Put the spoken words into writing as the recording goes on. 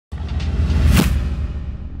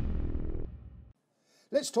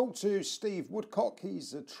Let's talk to Steve Woodcock.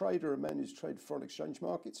 He's a trader, a man who's traded foreign exchange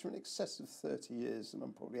markets for in excess of 30 years, and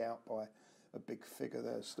I'm probably out by a big figure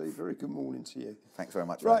there, Steve. Very good morning to you. Thanks very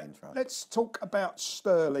much for that intro. Let's talk about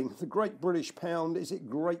sterling, the great British pound. Is it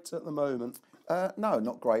great at the moment? No,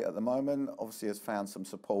 not great at the moment. Obviously has found some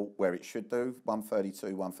support where it should do,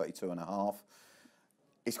 132, 132 and a half.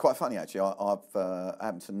 It's quite funny actually. I've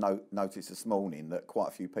happened to notice this morning that quite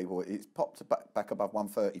a few people, it's popped back above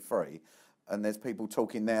 133, and there's people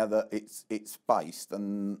talking now that it's based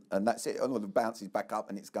and that's it. And the bounce is back up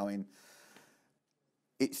and it's going.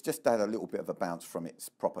 It's just had a little bit of a bounce from its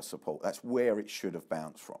proper support. That's where it should have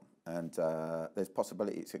bounced from. And there's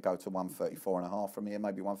possibility it could go to 134 and a half from here,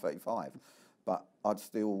 maybe 135. But I'd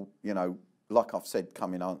still, you know, like I've said,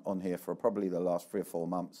 coming on here for probably the last 3 or 4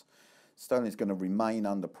 months, sterling is going to remain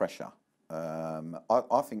under pressure.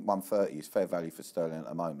 I think 130 is fair value for sterling at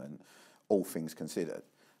the moment, all things considered.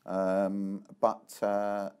 But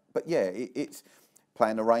yeah, it's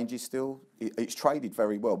playing the ranges still. It's traded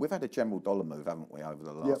very well. We've had a general dollar move, haven't we, over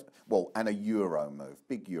the last, well, and a euro move,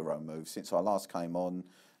 big euro move since I last came on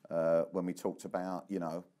when we talked about, you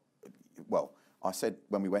know, well, I said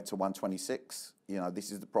when we went to 126, you know,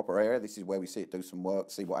 this is the proper area. This is where we see it do some work,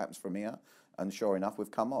 see what happens from here. And sure enough, we've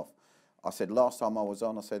come off. I said last time I was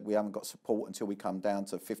on, I said we haven't got support until we come down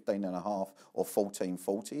to 15 and a half or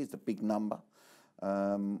 1440 is the big number.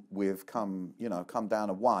 We've come, you know, come down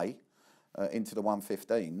away into the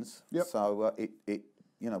 115s. Yep. So you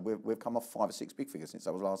know, we've come off 5 or 6 big figures since I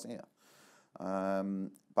was last here.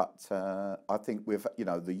 But I think we've, you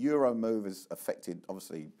know, the euro move has affected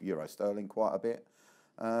obviously euro sterling quite a bit,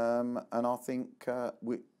 and I think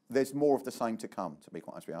there's more of the same to come. To be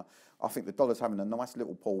quite honest with you, I think the dollar's having a nice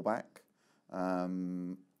little pullback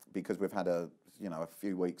because we've had a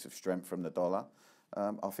few weeks of strength from the dollar.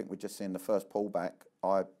 I think we're just seeing the first pullback.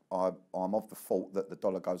 I'm of the thought that the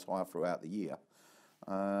dollar goes higher throughout the year.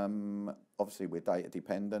 Obviously, we're data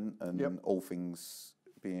dependent, and all things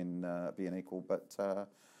being equal. But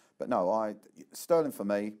no, sterling for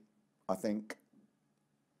me, I think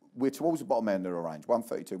we're towards the bottom end of the range,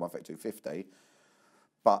 132, 132.50.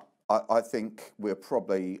 But I think we're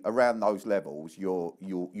probably around those levels.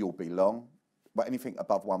 You'll be long, but anything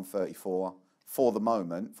above 134. For the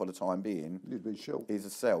moment, for the time being, is a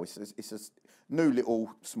sell. It's a new little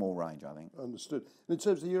small range, I think. Understood. And in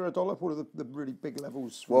terms of the euro dollar, what are the really big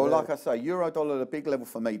levels? Well, like I say, euro dollar, the big level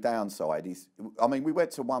for me downside is, I mean, we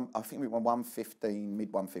went to I think we went 115, mid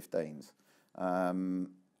 115s.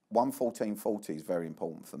 114.40 is very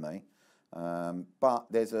important for me. But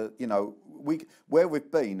there's a, you know, where we've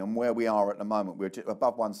been and where we are at the moment, we're just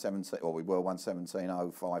above 117, or we were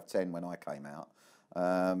 117.0510 when I came out.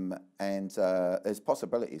 There's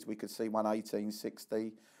possibilities we could see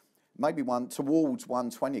 118.60, maybe towards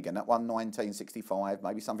 120 again, at 119.65,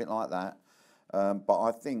 maybe something like that. But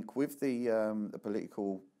I think with the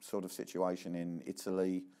political sort of situation in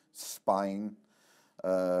Italy, Spain,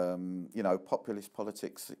 you know, populist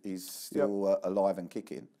politics is still alive and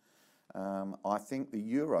kicking. I think the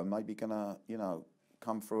euro may be going to, you know,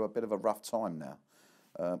 come through a bit of a rough time now.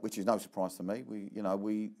 Which is no surprise to me. We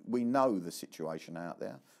know the situation out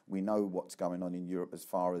there. We know what's going on in Europe as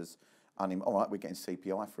far as all right, we're getting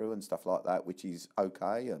CPI through and stuff like that, which is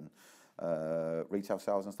okay, and retail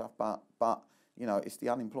sales and stuff. But you know, it's the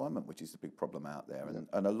unemployment which is the big problem out there,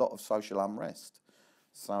 and a lot of social unrest.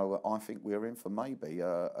 So I think we're in for maybe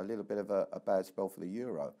a little bit of a bad spell for the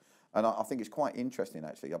euro. And I think it's quite interesting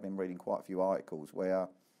actually. I've been reading quite a few articles where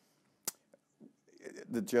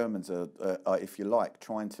the Germans are, if you like,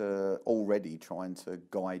 trying to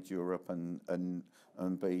guide Europe and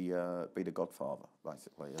be the godfather,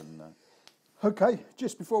 basically. And okay,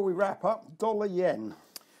 just before we wrap up, dollar yen.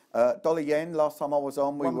 Dollar yen. Last time I was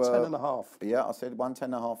on, we 110.5. Yeah, I said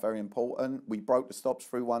 110.5. Very important. We broke the stops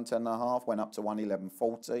through 110.5, went up to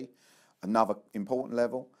 111.40, another important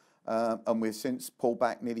level. And we've since pulled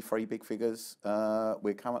back nearly 3 big figures.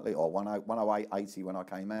 We're currently 108.80 when I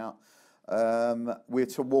came out. We're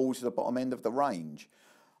towards the bottom end of the range.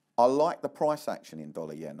 I like the price action in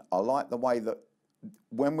dollar yen. I like the way that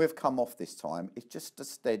when we've come off this time, it's just a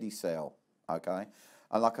steady sell, okay?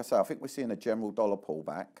 And like I say, I think we're seeing a general dollar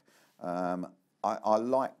pullback. I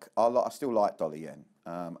still like dollar yen,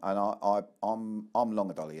 and I'm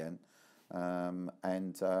long a dollar yen.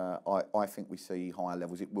 I think we see higher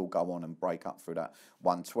levels. It will go on and break up through that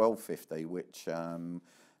 112.50,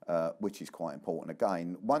 which is quite important.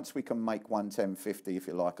 Again, once we can make 110.50, if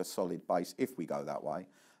you like, a solid base, if we go that way,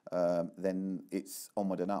 then it's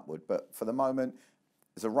onward and upward. But for the moment,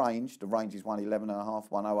 there's a range. The range is 111.5,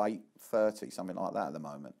 108.30, something like that at the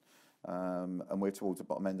moment. And we're towards the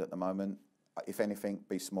bottom end at the moment. if anything,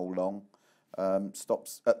 be small long.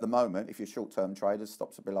 Stops at the moment, if you're short-term traders,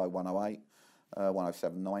 stops are below 108,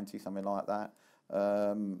 107.90, something like that.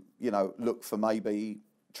 You know, look for maybe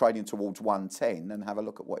trading towards 110 and have a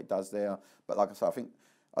look at what it does there. But like I say, I think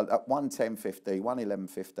at 110.50,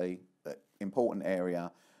 111.50, important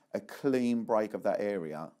area, a clean break of that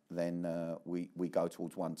area, then we go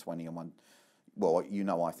towards 120 and well, you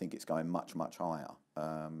know, I think it's going much, much higher.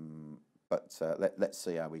 But let's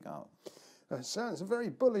see how we go. Sounds a very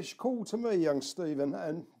bullish call to me, young Stephen,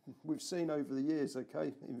 and we've seen over the years,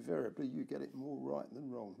 okay, invariably you get it more right than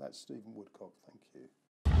wrong. That's Stephen Woodcock, thank you.